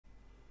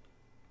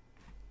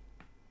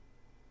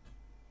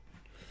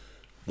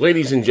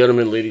Ladies and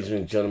gentlemen, ladies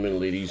and gentlemen,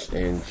 ladies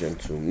and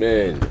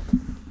gentlemen.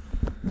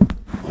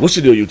 What's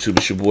the deal, YouTube?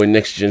 It's your boy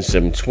Next Gen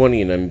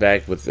 720, and I'm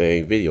back with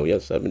a video.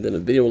 Yes, I haven't done a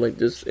video like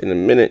this in a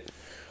minute,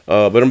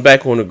 but I'm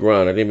back on the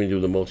grind. I didn't even do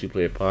the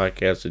multiplayer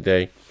podcast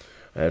today.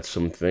 I had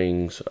some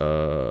things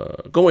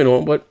going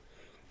on, but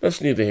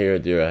that's neither here nor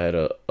there. I had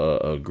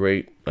a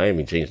great, I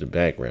even changed the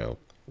background,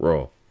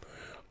 raw.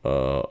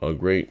 A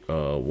great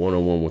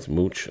one-on-one with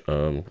Mooch.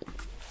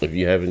 If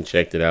you haven't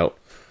checked it out,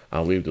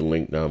 I'll leave the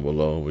link down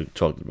below. We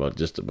talked about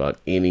just about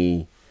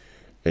any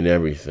and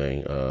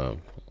everything.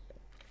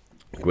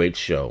 Great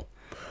show.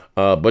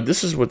 But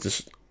this is what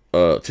this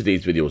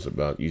today's video is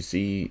about. You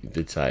see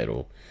the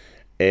title,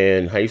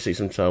 and how you say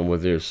sometimes where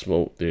there's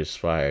smoke, there's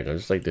fire. Now,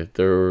 it's like the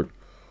third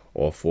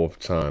or fourth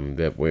time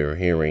that we're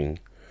hearing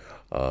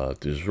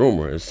this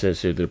rumor. It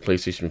says here that the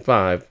PlayStation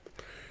 5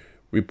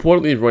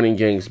 reportedly running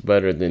games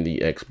better than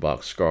the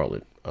Xbox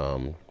Scarlett.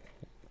 It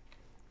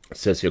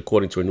says here,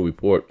 according to a new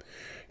report,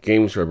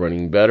 games are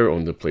running better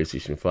on the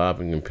PlayStation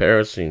 5 in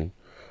comparison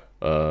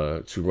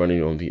to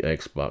running on the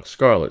Xbox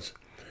Scarlett.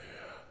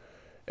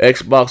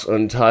 Xbox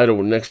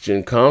Untitled Next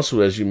Gen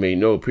Console, as you may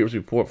know, a previous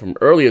report from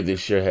earlier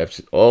this year have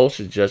all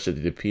suggested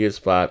that the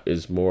PS5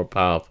 is more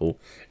powerful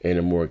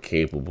and more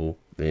capable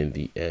than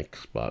the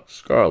Xbox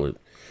Scarlett.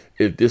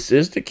 If this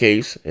is the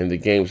case and the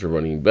games are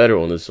running better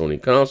on the Sony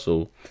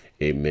console,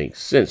 it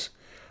makes sense.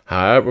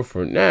 However,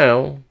 for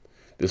now,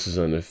 this is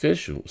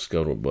unofficial,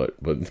 scuttlebutt.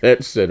 But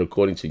that said,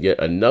 according to yet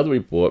another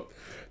report,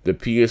 the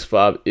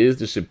PS5 is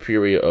the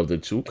superior of the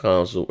two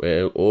consoles,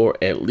 or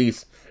at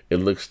least it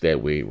looks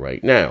that way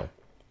right now.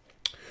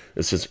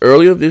 It says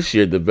earlier this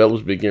year,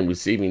 developers began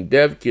receiving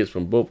dev kits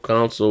from both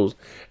consoles,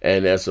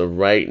 and as of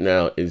right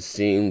now, it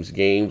seems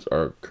games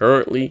are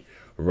currently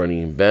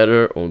running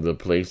better on the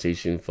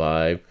PlayStation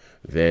 5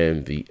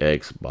 than the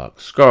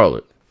Xbox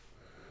Scarlett.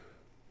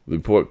 The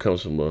report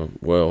comes from a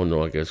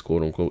well-known, I guess,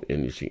 quote-unquote,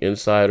 industry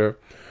insider.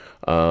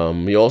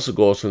 He also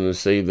goes on to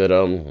say that,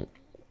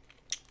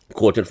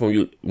 according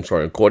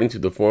to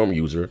the forum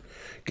user,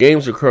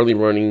 games are currently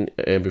running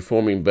and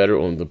performing better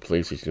on the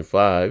PlayStation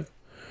 5.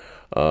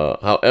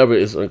 However,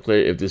 it's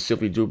unclear if this is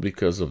simply due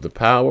because of the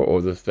power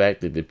or the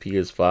fact that the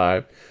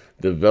PS5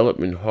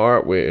 development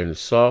hardware and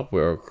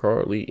software are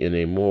currently in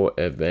a more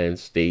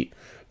advanced state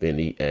than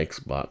the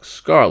Xbox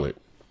Scarlett,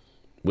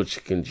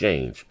 which can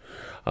change.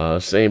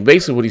 Saying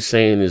basically what he's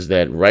saying is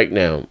that right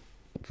now,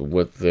 for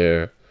what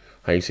they're,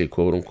 how you say,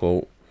 quote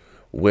unquote,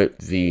 what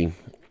the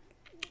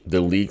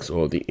leaks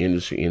or the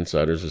industry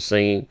insiders are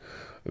saying,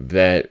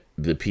 that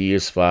the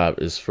PS5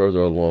 is further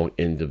along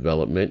in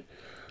development.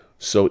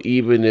 So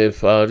even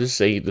if, just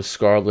say the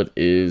Scarlett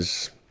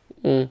is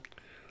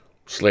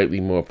slightly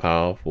more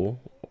powerful,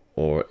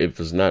 or if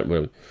it's not,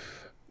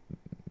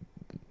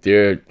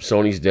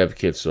 Sony's dev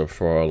kits are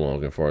far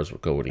along as far as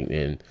coding,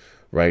 and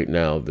right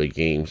now the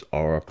games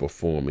are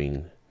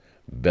performing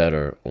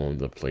better on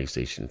the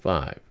PlayStation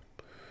 5.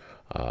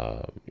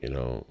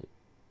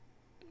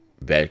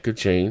 That could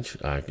change.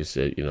 Like I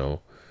said,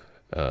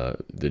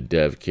 the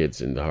dev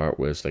kits and the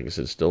hardware, like I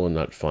said, still are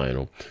not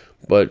final.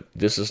 But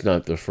this is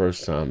not the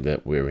first time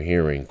that we're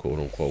hearing, quote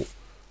unquote,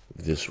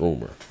 this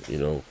rumor,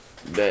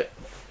 that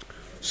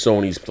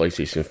Sony's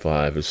PlayStation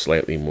 5 is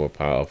slightly more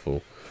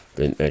powerful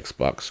than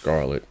Xbox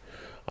Scarlett.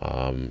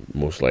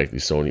 Most likely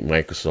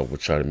Microsoft will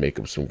try to make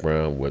up some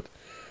ground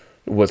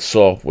with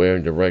software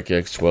and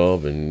DirectX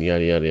 12 and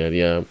yada, yada, yada,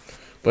 yada.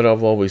 But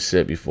I've always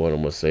said before, and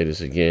I'm going to say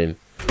this again,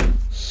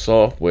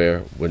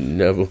 software would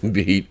never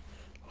beat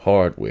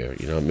hardware,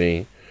 you know what I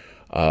mean?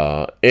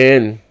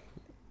 And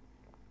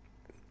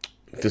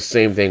the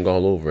same thing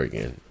all over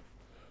again,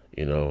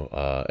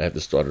 at the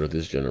start of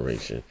this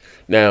generation.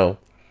 Now,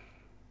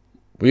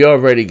 we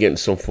already getting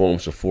some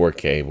forms of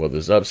 4K, whether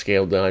it's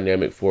upscale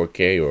dynamic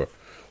 4K or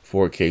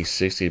 4K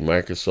 60.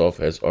 Microsoft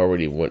has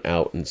already went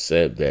out and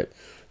said that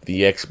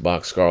the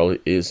Xbox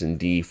Scarlett is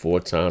indeed 4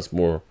 times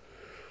more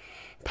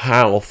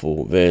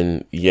powerful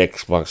than the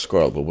Xbox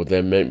Scarlett. But what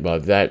they meant by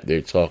that,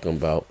 they're talking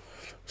about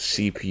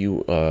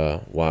CPU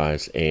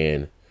wise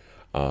and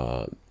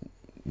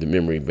the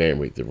memory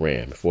bandwidth, the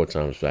RAM, 4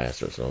 times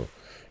faster. So,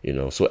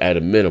 so at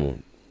a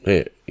minimum,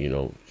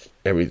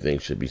 everything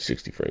should be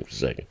 60 frames per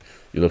second.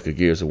 You look at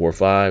Gears of War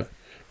 5,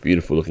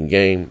 beautiful looking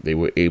game. They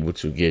were able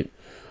to get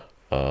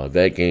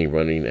that game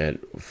running at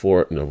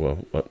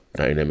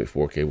dynamic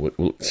 4K with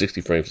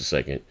 60 frames a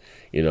second.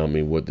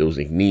 With those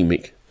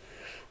anemic,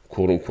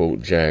 quote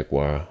unquote,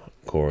 Jaguar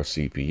core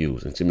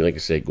CPUs. And to me, like I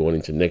said, going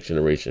into next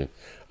generation,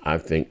 I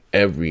think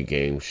every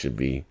game should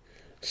be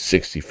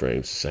 60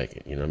 frames a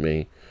second. You know what I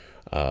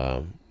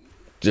mean?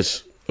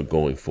 Just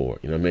going forward.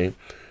 You know what I mean?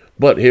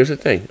 But here's the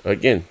thing.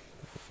 Again,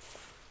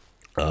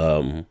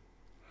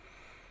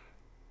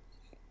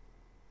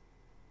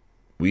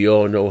 we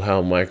all know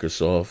how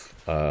Microsoft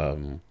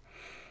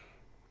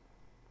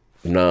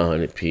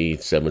 900p,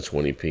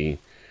 720p,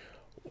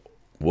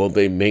 will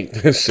they make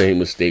the same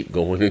mistake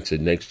going into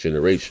next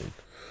generation?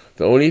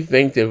 The only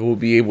thing that will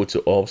be able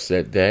to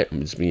offset that,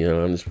 I'm just being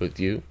honest with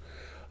you,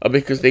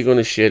 Because they're going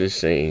to share the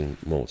same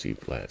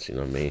multi-plats, you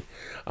know what I mean?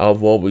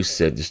 I've always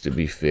said, just to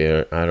be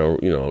fair, I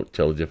don't,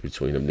 tell the difference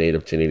between a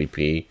native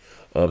 1080p,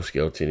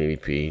 upscale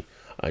 1080p,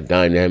 a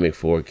dynamic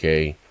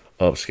 4K,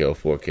 upscale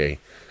 4K.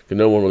 Because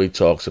no one really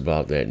talks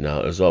about that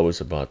now. It's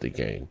always about the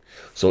game.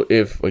 So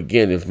if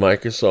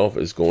Microsoft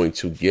is going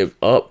to give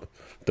up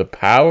the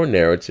power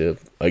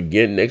narrative,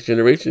 again, next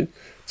generation,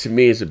 to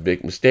me is a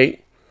big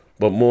mistake.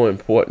 But more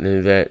important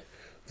than that,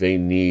 they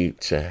need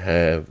to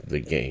have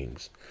the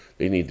games.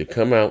 They need to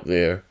come out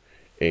there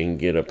and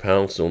get a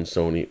pounce on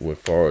Sony with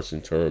far as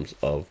in terms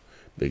of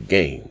the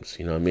games.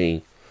 You know what I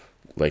mean?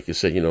 Like you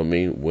said, you know what I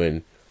mean?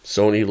 When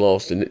Sony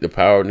lost the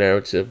power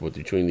narrative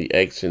between the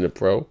X and the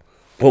Pro,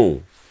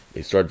 boom,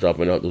 they start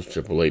dropping out those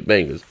AAA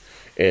bangers.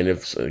 And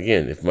if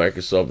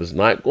Microsoft is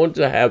not going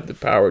to have the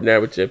power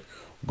narrative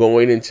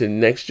going into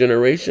next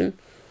generation,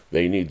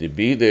 they need to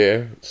be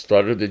there,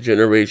 start of the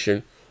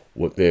generation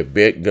with their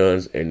big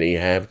guns, and they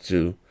have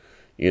to,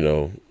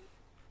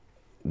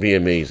 be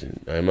amazing.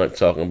 I'm not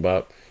talking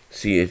about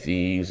Sea of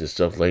Thieves and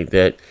stuff like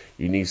that.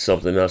 You need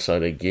something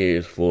outside of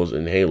Gears, Forza,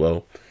 and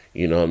Halo,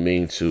 you know what I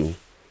mean, to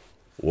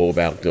woe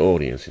back the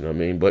audience, you know what I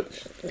mean?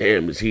 But,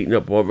 damn, it's heating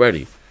up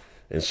already.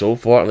 And so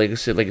far, like I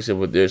said,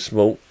 with there's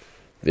smoke,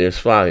 there's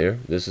fire.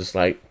 This is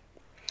like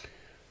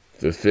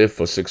the 5th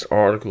or 6th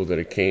article that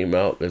it came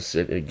out that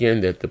said,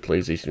 again, that the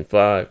PlayStation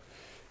 5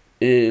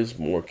 is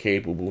more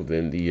capable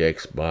than the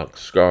Xbox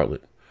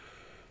Scarlett.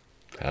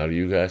 How do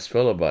you guys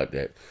feel about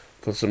that?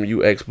 For some of you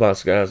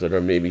Xbox guys that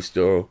are maybe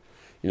still,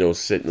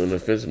 sitting on the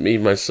fence, me,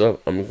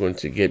 myself, I'm going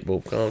to get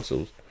both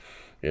consoles.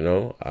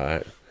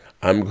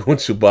 I'm going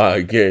to buy,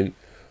 again,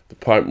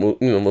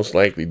 most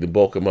likely the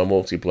bulk of my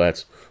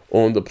multiplats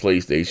on the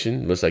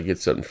PlayStation, unless I get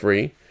something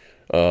free.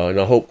 And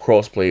I hope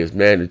crossplay is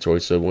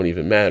mandatory, so it won't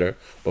even matter.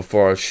 But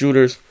for our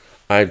shooters,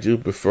 I do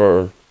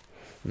prefer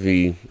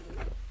the...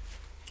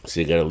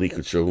 See, I got a leak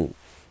control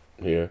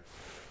here,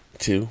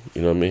 too.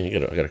 You know what I mean?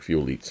 I got a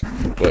few leaks.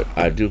 But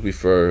I do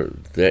prefer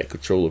that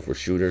controller for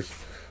shooters.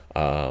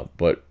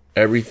 But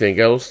everything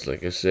else,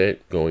 like I said,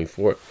 going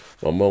forward,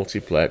 my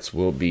multiplats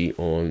will be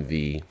on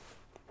the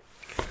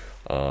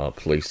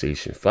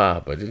PlayStation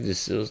 5. But it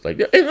just feels like...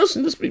 And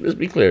listen, let's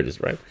be clear this,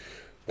 right?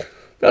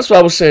 That's what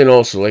I was saying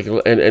also. Like,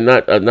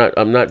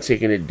 I'm not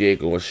taking a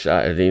dig or a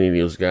shot at any of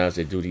those guys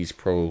that do these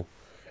pro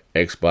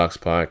Xbox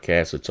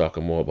podcasts or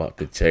talking more about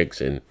the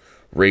text and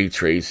ray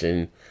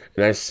tracing.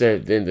 And I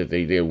said then that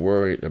they're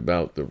worried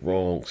about the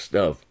wrong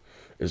stuff.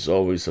 It's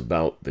always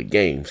about the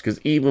games.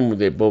 Because even when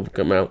they both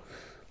come out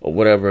or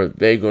whatever,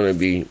 they're going to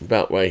be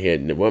about right here.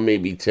 And one may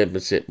be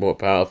 10% more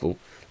powerful.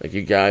 Like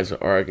you guys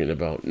are arguing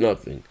about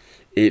nothing.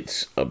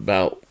 It's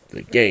about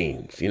the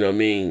games. You know what I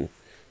mean?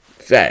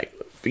 Fact.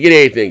 Forget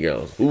anything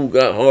else. Who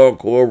got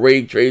hardcore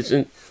ray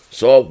tracing,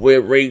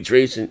 software ray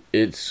tracing?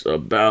 It's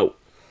about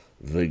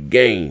the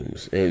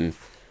games. And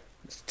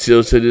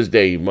till to this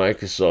day,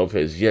 Microsoft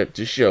has yet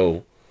to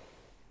show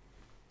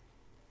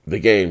the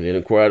games. They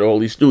acquired all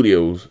these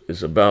studios.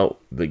 It's about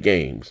the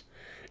games.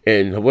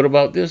 And what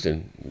about this?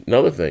 And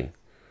another thing.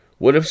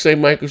 What if, say,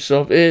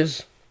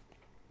 Microsoft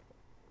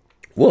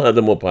we'll have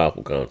the more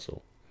powerful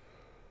console.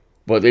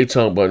 But they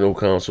talk about no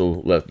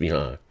console left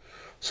behind.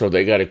 So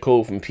they got a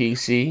code from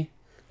PC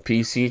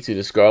to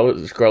the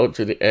Scarlett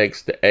to the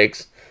X to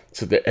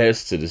the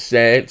S to the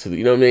SAD to the,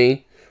 you know what I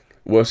mean?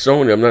 Well,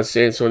 Sony, I'm not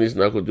saying Sony's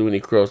not going to do any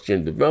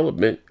cross-gen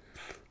development,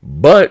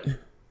 but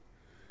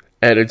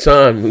at a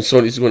time when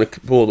Sony's going to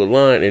pull the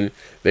line and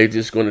they're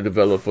just going to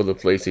develop for the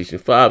PlayStation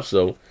 5,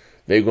 so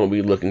they're going to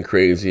be looking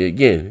crazy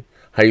again.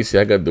 How you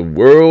say, I got the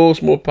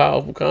world's more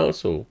powerful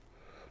console,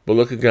 but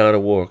look at God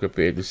of War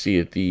compared to Sea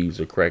of Thieves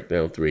or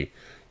Crackdown 3.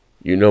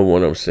 You know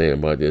what I'm saying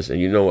about this.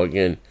 And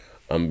again,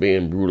 I'm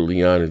being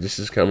brutally honest. This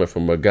is coming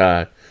from a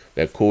guy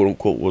that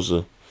quote-unquote was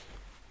a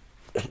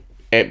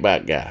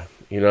Xbox guy.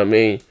 You know what I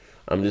mean?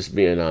 I'm just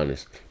being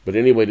honest. But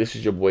anyway, this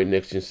is your boy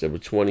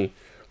NextGen720.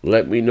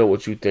 Let me know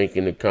what you think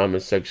in the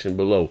comment section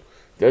below.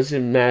 Does it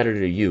matter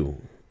to you?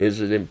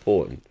 Is it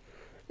important?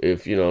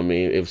 If, you know what I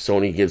mean, if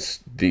Sony gets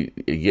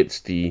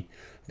the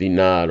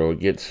nod or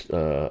gets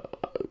the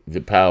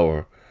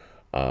power,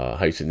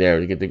 how you say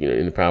narrative, get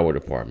in the power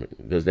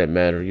department. Does that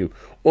matter to you?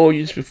 Or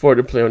you just prefer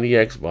to play on the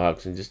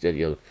Xbox and just that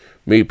the other?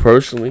 Me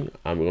personally,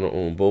 I'm going to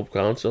own both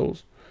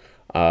consoles.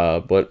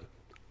 But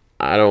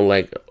I don't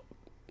like,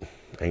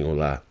 I ain't going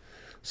to lie,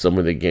 some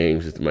of the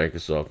games that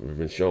Microsoft have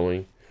been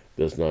showing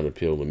does not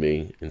appeal to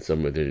me in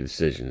some of their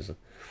decisions.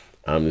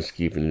 I'm just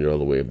keeping it all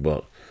the way a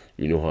buck.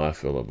 You know how I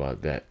feel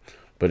about that.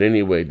 But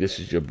anyway, this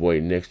is your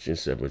boy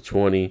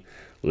NextGen720.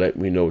 Let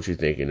me know what you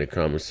think in the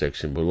comment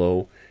section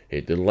below.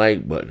 Hit the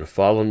like button.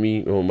 Follow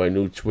me on my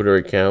new Twitter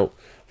account.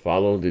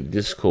 Follow the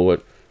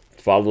Discord.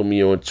 Follow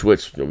me on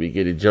Twitch. We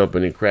get it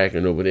jumping and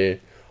cracking over there.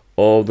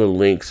 All the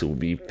links will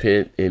be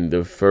pinned in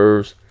the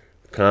first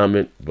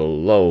comment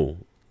below.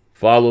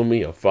 Follow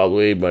me. I'll follow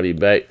everybody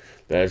back.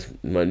 That's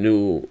my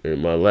new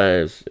and my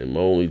last and my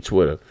only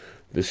Twitter.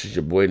 This is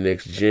your boy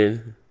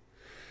NextGen.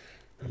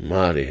 I'm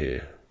out of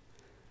here.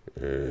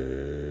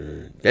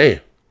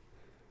 Damn.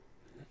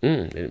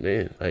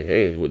 Man, like,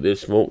 hey, with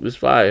this smoke, this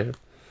fire.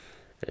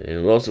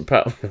 And lost the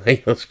power.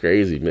 Like, that's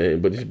crazy,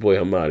 man. But this boy,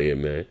 I'm out of here,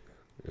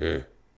 man.